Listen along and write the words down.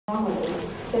is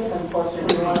sick,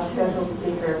 unfortunately, a lot of scheduled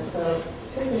speakers, so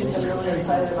Susan's been really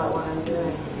excited about what I'm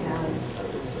doing,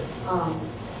 and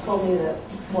told me that,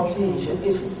 well, she should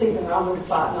be speaking on the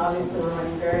spot, and obviously we're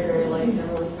running very, very late, and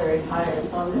everyone's very tired,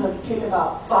 so I'm going to pick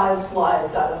about 5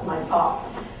 slides out of my talk,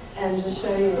 and just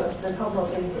show you a couple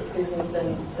of things that Susan's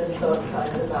been so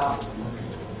excited about.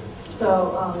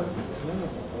 So,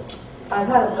 I've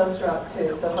had a poster up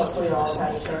too, so hopefully you all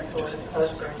have had a chance to look at the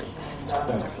poster.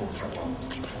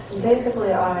 And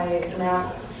basically, I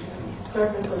map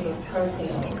surfaces of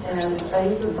proteins, and I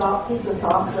use a soft piece of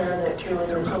software that Julie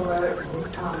Mitchell wrote in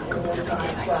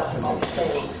electronics called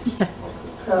FADE.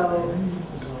 So,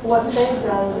 what FADE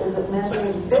does is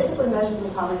it basically measures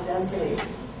atomic density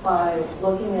by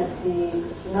looking at the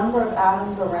number of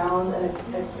atoms around an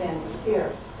expanding sphere.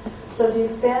 So if you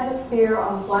expand a sphere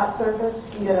on a flat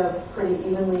surface, you get a pretty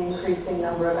evenly increasing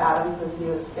number of atoms as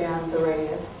you expand the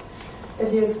radius.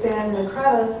 If you expand in a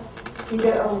crevice, you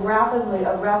get a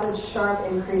rapid, sharp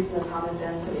increase in atomic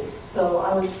density. So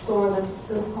I would score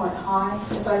this point high.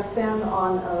 If I expand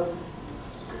on a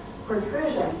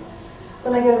protrusion,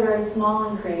 then I get a very small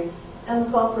increase, and the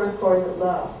software scores it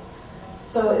low.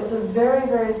 So it's a very,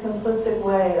 very simplistic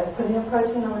way of putting a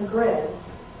protein on a grid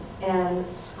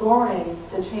and scoring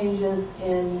the changes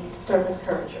in surface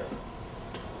curvature.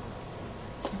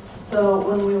 So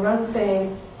when we run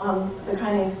FADE on the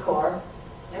kinase core,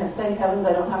 and thank heavens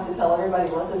I don't have to tell everybody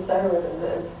what this derivative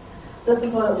is, this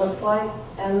is what it looks like,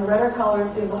 and the redder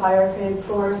colors give the higher FADE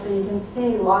score, so you can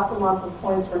see lots and lots of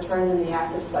points returned in the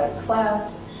active site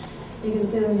cleft. You can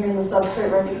see them here in the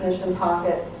substrate recognition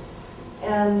pocket.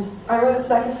 And I wrote a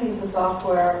second piece of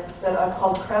software that I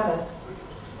called Crevasse.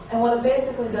 And what it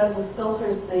basically does is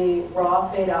filters the raw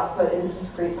FADE output into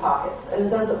discrete pockets. And it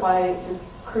does it by just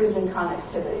cruising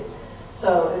connectivity.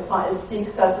 So it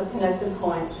seeks sets of connected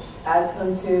points, adds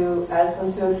them to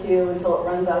a queue until it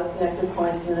runs out of connected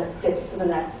points, and then it skips to the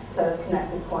next set of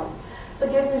connected points. So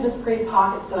it gives me discrete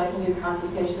pockets that I can do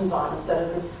computations on instead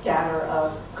of this scatter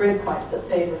of grid points that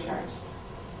FADE returns.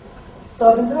 So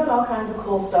I've been doing all kinds of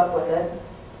cool stuff with it.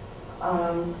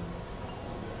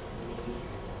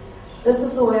 This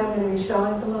is the way I'm going to be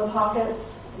showing some of the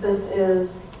pockets. This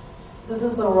is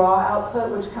the raw output,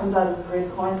 which comes out as grid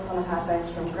points on a half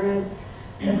angstrom grid.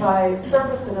 If I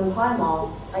surface it in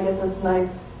PyMol, I get this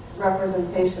nice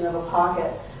representation of a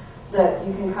pocket that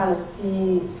you can kind of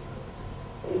see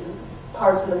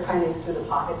parts of the kinase through the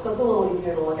pocket. So it's a little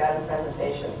easier to look at in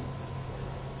presentation.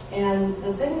 And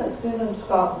the thing that Susan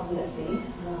thought was nifty,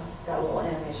 got a little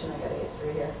animation I got to get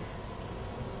through here,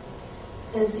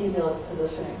 is C-helix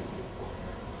positioning.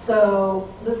 So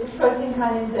this is protein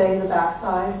kinase A, the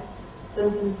backside.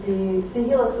 This is the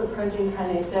C-helix of protein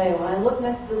kinase A. When I look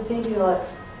next to the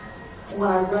C-helix, when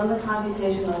I run the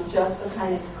computation on just the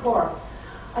kinase core,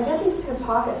 I get these 2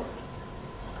 pockets.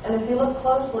 And if you look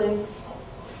closely,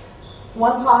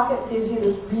 one pocket gives you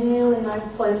this really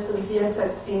nice place for the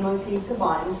VXXP motif to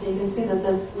bind. So you can see that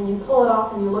this, when you pull it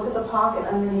off and you look at the pocket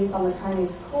underneath on the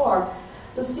kinase core,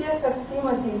 this VXXP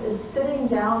motif is sitting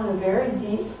down in a very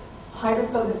deep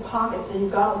hydrophobic pocket. So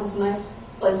you've got this nice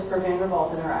place for van der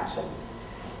Waals interaction.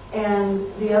 And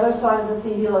the other side of the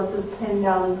C-helix is pinned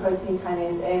down in protein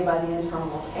kinase A by the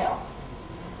N-terminal tail.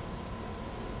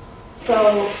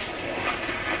 So,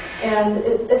 and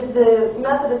the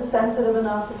method is sensitive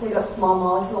enough to pick up small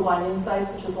molecule binding sites,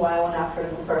 which is why I went after it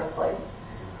in the first place.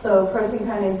 So protein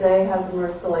kinase A has a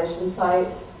myrstillation site.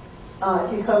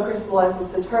 If you co-crystallize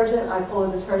with detergent, I pull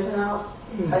the detergent out,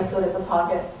 I still get the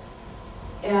pocket.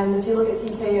 And if you look at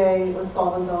PKA with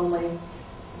solvent only,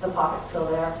 the pocket's still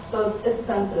there. So it's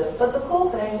sensitive. But the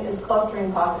cool thing is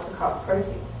clustering pockets across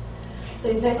proteins. So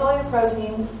you take all your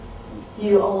proteins,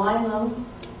 you align them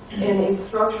in a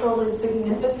structurally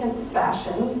significant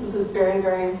fashion. This is very,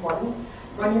 very important.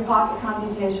 Run your pocket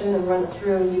computation and run it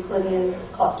through Euclidean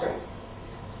clustering.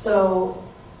 So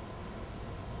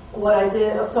what I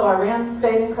did, so I ran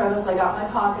FADE and Crevasse, I got my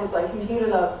pockets, I computed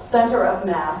a center of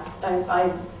mass,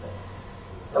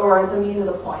 or the mean of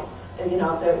the points, and you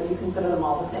consider them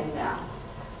all the same mass.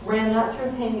 Ran that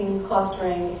through k-means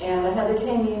clustering, and I had the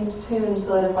k-means tuned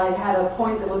so that if I had a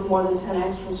point that was more than 10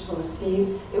 angstroms from a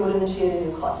seed, it would initiate a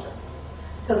new cluster.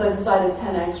 Because I decided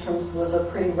 10 angstroms was a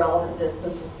pretty relevant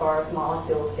distance as far as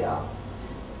molecules go.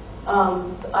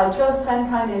 I chose 10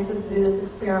 kinases to do this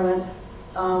experiment.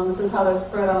 This is how they're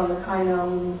spread out on the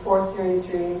kinome, 4-serine,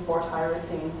 3, and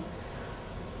 4-tyrosine.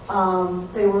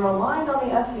 They were aligned on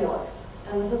the F-helix.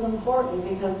 And this is important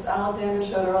because Alexander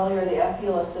showed earlier the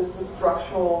F-helix is the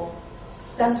structural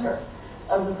center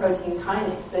of the protein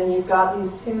kinase. And you've got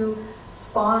these 2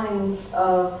 spines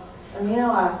of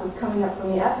amino acids coming up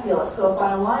from the F helix. So if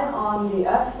I align on the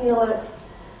F helix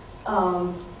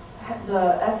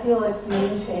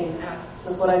main chain, this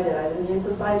is what I did. I didn't use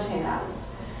the side chain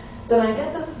atoms. Then I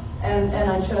get this, and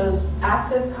I chose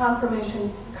active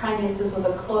conformation kinases with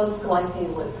a closed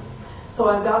glycine loop. So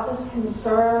I've got this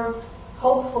conserved,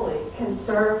 hopefully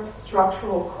conserved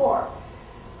structural core.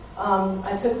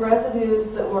 I took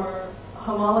residues that were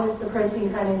homologous to protein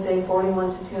kinase A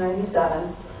 41 to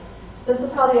 297. This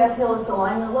is how the F helix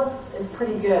alignment looks. It's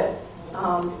pretty good.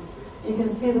 You can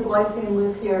see the glycine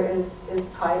loop here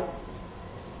is tight.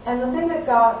 And the thing that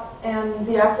and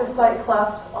the active site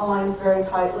cleft aligns very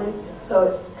tightly, so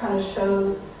it just kind of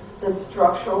shows the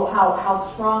structural, how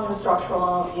strong the structural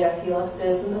element of the F helix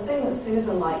is. And the thing that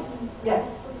Susan liked,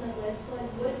 yes? On that last slide,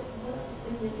 what's the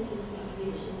significant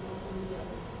deviation from the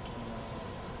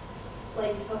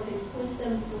other? Like, okay, 0.74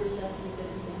 is nothing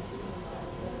different than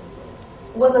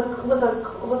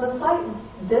 2.57. With a site,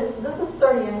 this is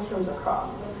 30 angstroms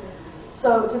across.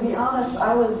 So to be honest,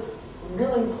 I was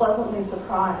really pleasantly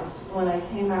surprised when I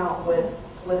came out with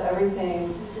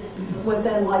everything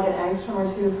within like an angstrom or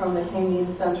two from the K-mean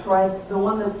centroid. The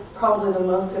one that's probably the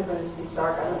most different is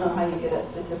C-stark. I don't know how you get at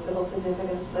statistical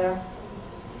significance there.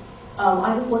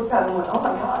 I just looked at it and went, oh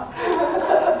my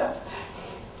God.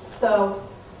 So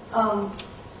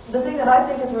the thing that I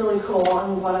think is really cool,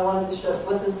 and what I wanted to show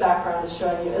with this background to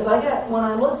show you, is when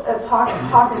I looked at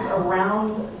pockets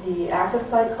around the active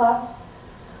site cleft,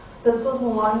 this was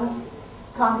one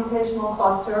computational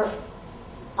cluster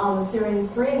on the serine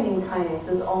threonine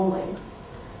kinases only.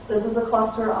 This is a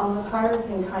cluster on the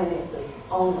tyrosine kinases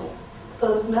only.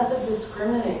 So this method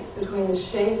discriminates between the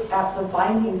shape at the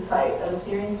binding site of a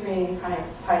serine threonine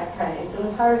kinase and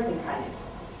the tyrosine kinase.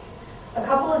 A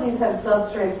couple of these had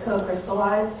substrates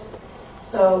co-crystallized.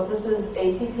 So this is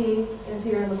ATP is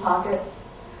here in the pocket.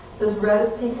 This red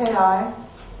is PKI.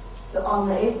 On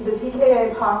the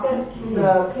PKA pocket,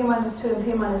 the P-2 and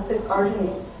P-6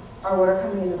 arginines are what are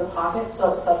coming into the pocket, so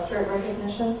it's substrate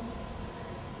recognition.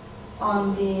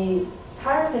 On the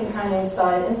tyrosine kinase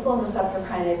side, insulin receptor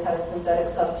kinase had a synthetic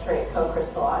substrate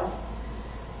co-crystallized.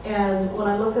 And when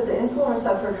I looked at the insulin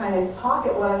receptor kinase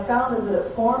pocket, what I found is that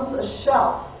it forms a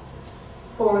shelf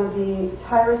for the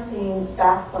tyrosine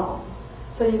backbone.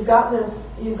 So you've got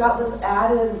this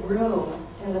added room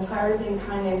in the tyrosine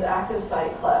kinase active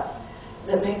site cleft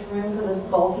that makes room for this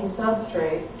bulky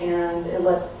substrate, and it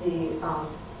lets the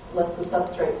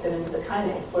substrate fit into the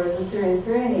kinase. Whereas the serine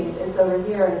threonine, it's over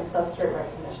here and it's substrate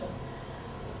recognition.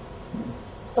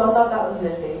 So I thought that was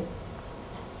nifty.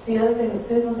 The other thing that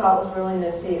Susan thought was really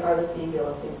nifty are the C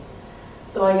helices.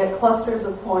 So I get clusters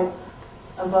of points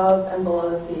above and below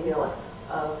the C helix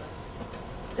of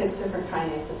 6 different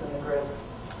kinases in the group.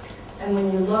 And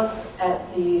when you look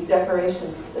at the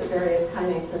decorations that various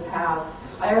kinases have,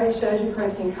 I already showed you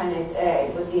protein kinase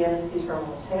A with the N and C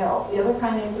terminal tails. The other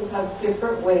kinases have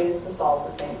different ways to solve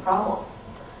the same problem.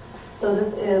 So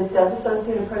this is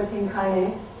death-associated protein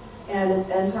kinase, and its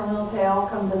N-terminal tail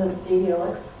comes into the C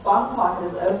helix. Bottom pocket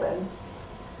is open.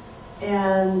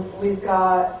 And we've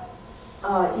got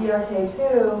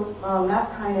ERK2,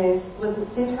 MAP kinase, with the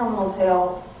C-terminal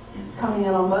tail coming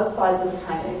in on both sides of the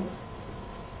kinase.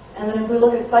 And then if we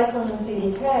look at cyclin and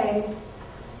CDK,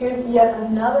 here's yet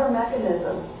another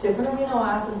mechanism. Different amino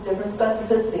acids, different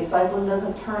specificity. Cyclin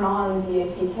doesn't turn on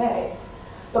DAPK.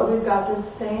 But we've got this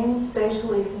same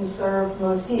spatially conserved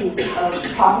motif of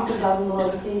pockets above and below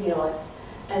the C helix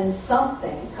and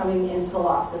something coming in to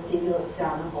lock the C helix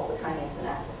down and hold the kinase in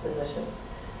active position.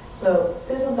 So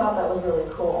Susan thought that was really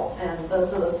cool, and those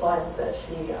were the slides that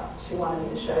she wanted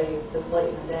me to show you this late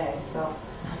in the day. So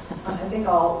I think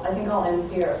I'll end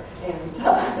here, and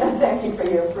thank you for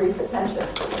your brief attention.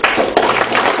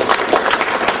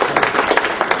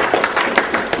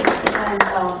 And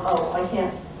I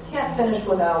can't finish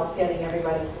without getting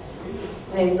everybody's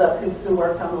names up who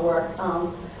worked on the work.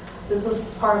 This was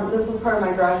part of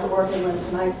my graduate work in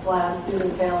tonight's lab. Susan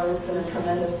Taylor has been a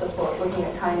tremendous support looking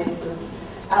at kinases.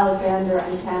 Alexander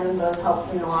and Cannon both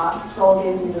helped me a lot. Joel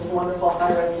gave me this wonderful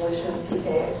high-resolution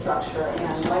PKA structure,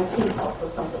 and Mike Keith helped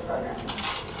with some of the programming.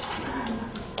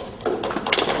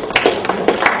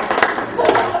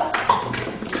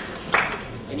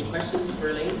 Any questions for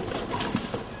Elaine?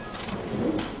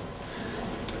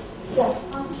 Yes.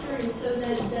 I'm curious, so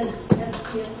that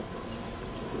FPF,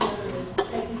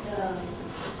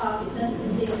 pocket, that's the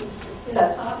same as the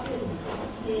pocket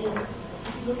in,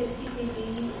 if you look at PKB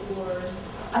or...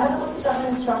 I haven't looked at the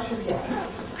other structures yet.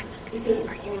 Because,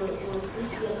 or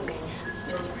what's the other one?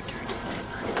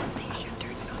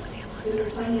 There's a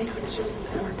kinase that shows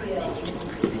its own tail.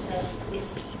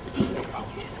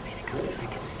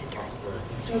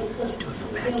 So it clips, the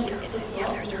tail just clips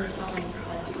off over time.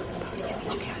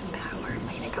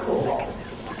 Cool.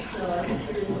 So I think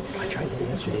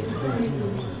there's PKA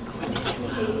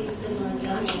similar to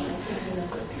that one, I think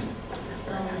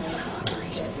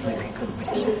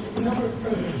there's a number of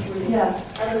places where you Yeah.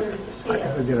 have other I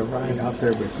scales. could get a ride out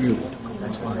there with you.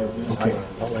 That's fine. Okay.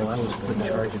 Well, I was putting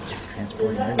charges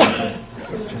transporting everything.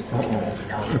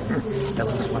 That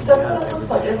was one That's what it looks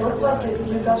like. It looks like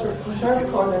you've got this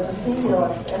conservative core, there's a C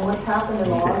helix, and what's happened in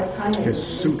a lot of kinases His is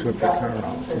suit took you've the got car this,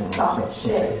 off. this socket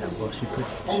shape. Well, she put.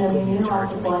 And then the amino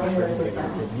acids lying there are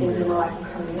different. The amino acids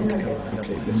coming in are different.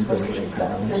 Because of the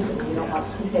specificity, you don't have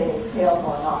PKA's tail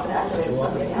going off and activate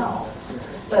something else.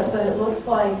 But it looks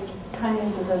like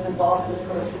kinases have evolved to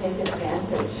sort of take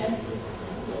advantage. S6.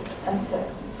 S6.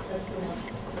 That's the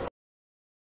one.